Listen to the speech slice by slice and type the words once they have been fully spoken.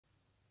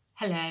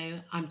Hello,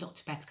 I'm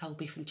Dr. Beth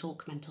Colby from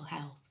Talk Mental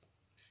Health.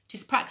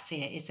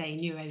 Dyspraxia is a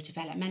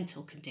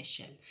neurodevelopmental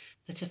condition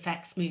that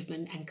affects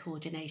movement and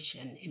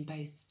coordination in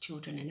both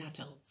children and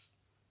adults.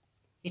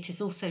 It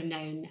is also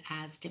known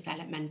as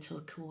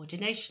developmental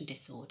coordination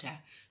disorder,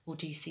 or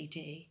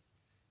DCD,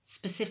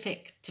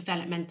 specific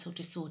developmental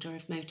disorder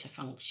of motor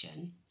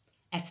function,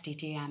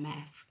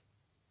 SDDMF,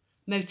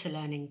 motor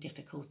learning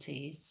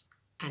difficulties,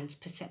 and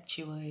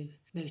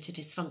perceptuo-motor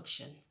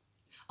dysfunction.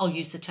 I'll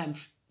use the term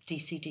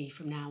DCD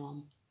from now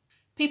on.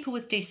 People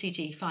with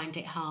DCD find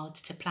it hard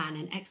to plan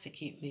and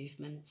execute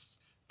movements.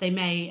 They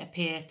may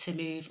appear to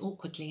move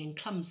awkwardly and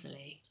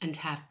clumsily and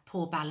have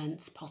poor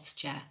balance,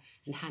 posture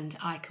and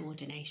hand-eye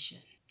coordination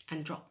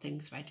and drop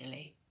things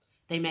readily.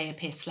 They may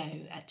appear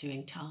slow at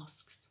doing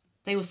tasks.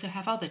 They also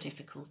have other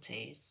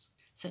difficulties,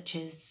 such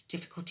as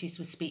difficulties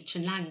with speech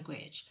and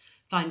language,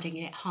 finding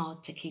it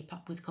hard to keep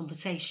up with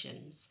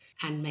conversations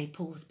and may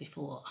pause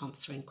before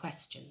answering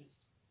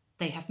questions.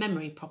 They have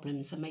memory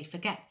problems and may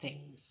forget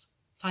things,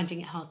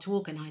 finding it hard to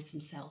organise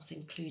themselves,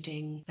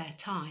 including their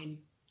time.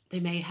 They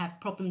may have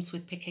problems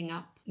with picking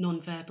up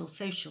non-verbal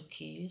social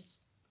cues,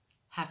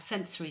 have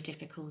sensory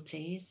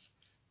difficulties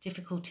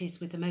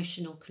with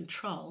emotional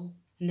control,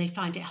 and they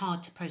find it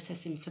hard to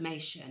process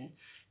information,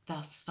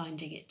 thus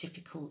finding it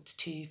difficult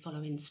to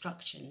follow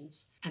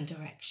instructions and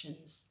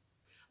directions.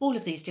 All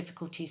of these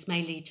difficulties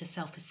may lead to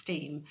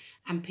self-esteem,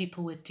 and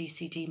people with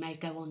DCD may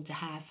go on to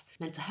have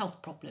mental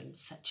health problems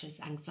such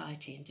as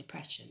anxiety and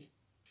depression.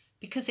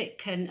 Because it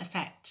can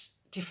affect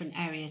different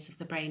areas of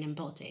the brain and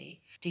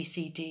body,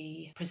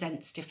 DCD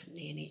presents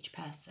differently in each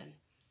person.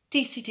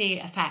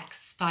 DCD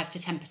affects 5 to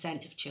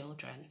 10% of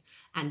children,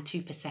 and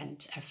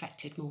 2% are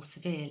affected more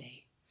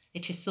severely.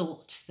 It is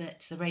thought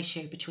that the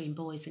ratio between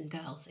boys and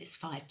girls is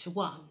 5 to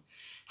 1.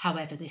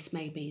 However, this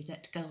may be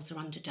that girls are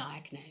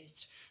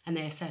underdiagnosed, and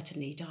they are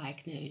certainly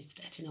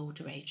diagnosed at an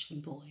older age than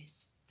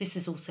boys. This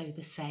is also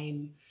the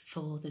same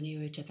for the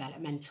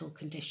neurodevelopmental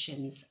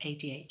conditions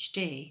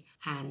ADHD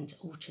and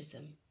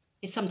autism.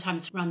 It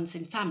sometimes runs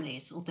in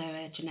families, although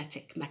a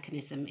genetic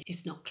mechanism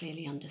is not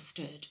clearly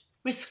understood.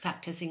 Risk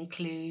factors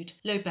include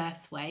low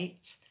birth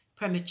weight,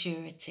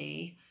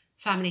 prematurity,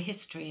 family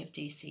history of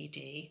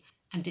DCD,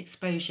 and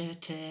exposure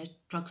to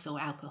drugs or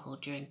alcohol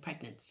during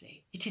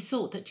pregnancy. It is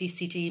thought that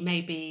DCD may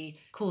be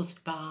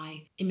caused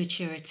by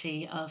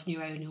immaturity of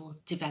neuronal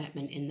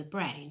development in the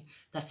brain,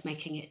 thus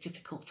making it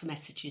difficult for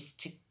messages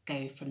to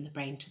go from the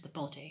brain to the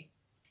body.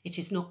 It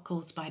is not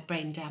caused by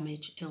brain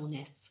damage,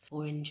 illness,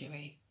 or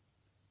injury.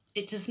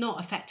 It does not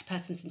affect a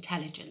person's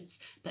intelligence,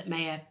 but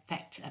may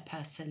affect a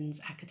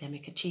person's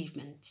academic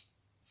achievement.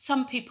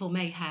 Some people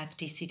may have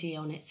DCD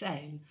on its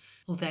own,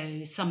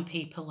 although some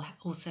people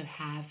also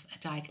have a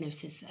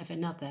diagnosis of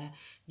another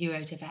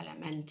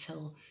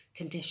neurodevelopmental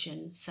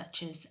condition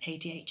such as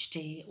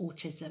ADHD,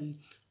 autism,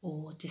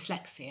 or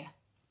dyslexia.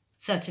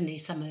 Certainly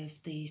some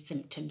of the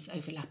symptoms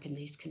overlap in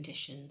these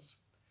conditions.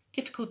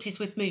 Difficulties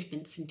with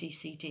movements in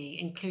DCD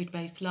include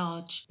both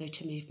large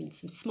motor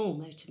movements and small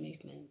motor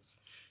movements,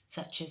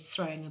 such as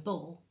throwing a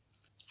ball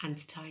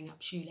and tying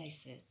up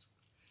shoelaces.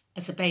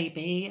 As a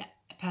baby,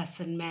 a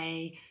person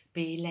may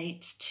be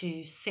late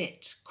to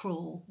sit,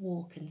 crawl,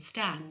 walk and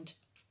stand.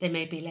 They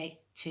may be late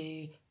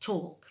to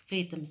talk,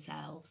 feed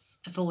themselves,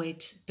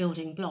 avoid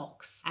building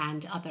blocks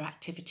and other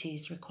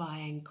activities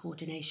requiring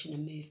coordination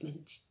and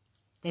movement.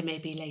 They may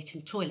be late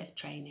in toilet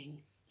training.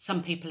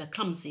 Some people are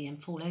clumsy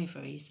and fall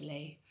over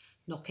easily,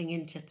 knocking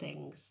into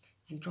things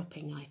and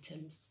dropping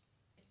items.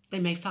 They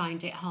may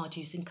find it hard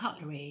using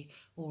cutlery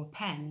or a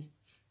pen,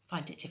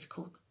 find it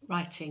difficult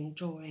writing,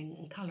 drawing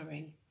and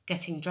colouring.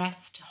 Getting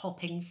dressed,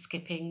 hopping,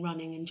 skipping,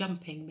 running and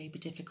jumping may be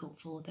difficult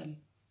for them.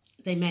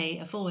 They may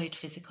avoid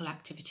physical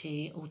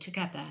activity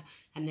altogether,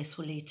 and this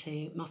will lead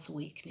to muscle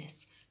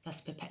weakness, thus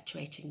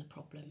perpetuating the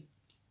problem.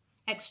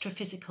 Extra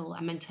physical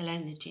and mental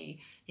energy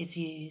is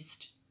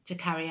used to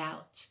carry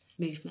out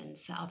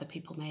movements that other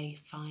people may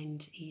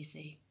find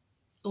easy.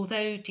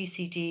 Although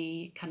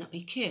DCD cannot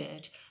be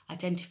cured,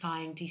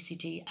 identifying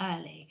DCD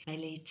early may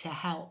lead to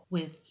help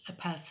with a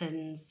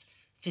person's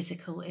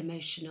physical,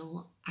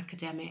 emotional,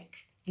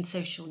 academic and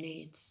social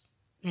needs.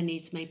 Their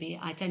needs may be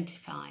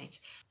identified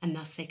and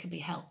thus they can be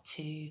helped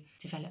to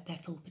develop their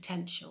full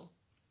potential.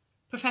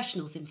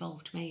 Professionals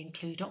involved may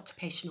include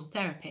occupational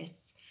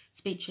therapists,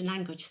 speech and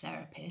language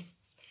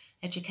therapists,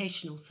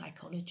 educational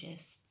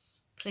psychologists,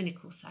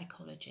 clinical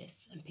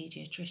psychologists and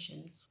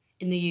paediatricians.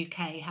 In the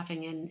UK,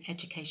 having an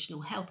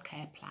educational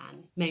healthcare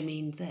plan may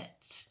mean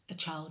that a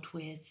child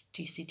with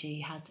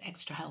DCD has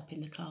extra help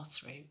in the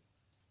classroom.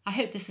 I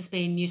hope this has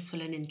been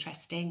useful and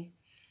interesting.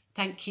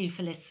 Thank you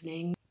for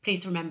listening.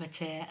 Please remember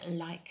to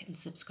like and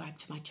subscribe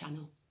to my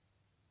channel.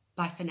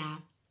 Bye for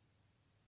now.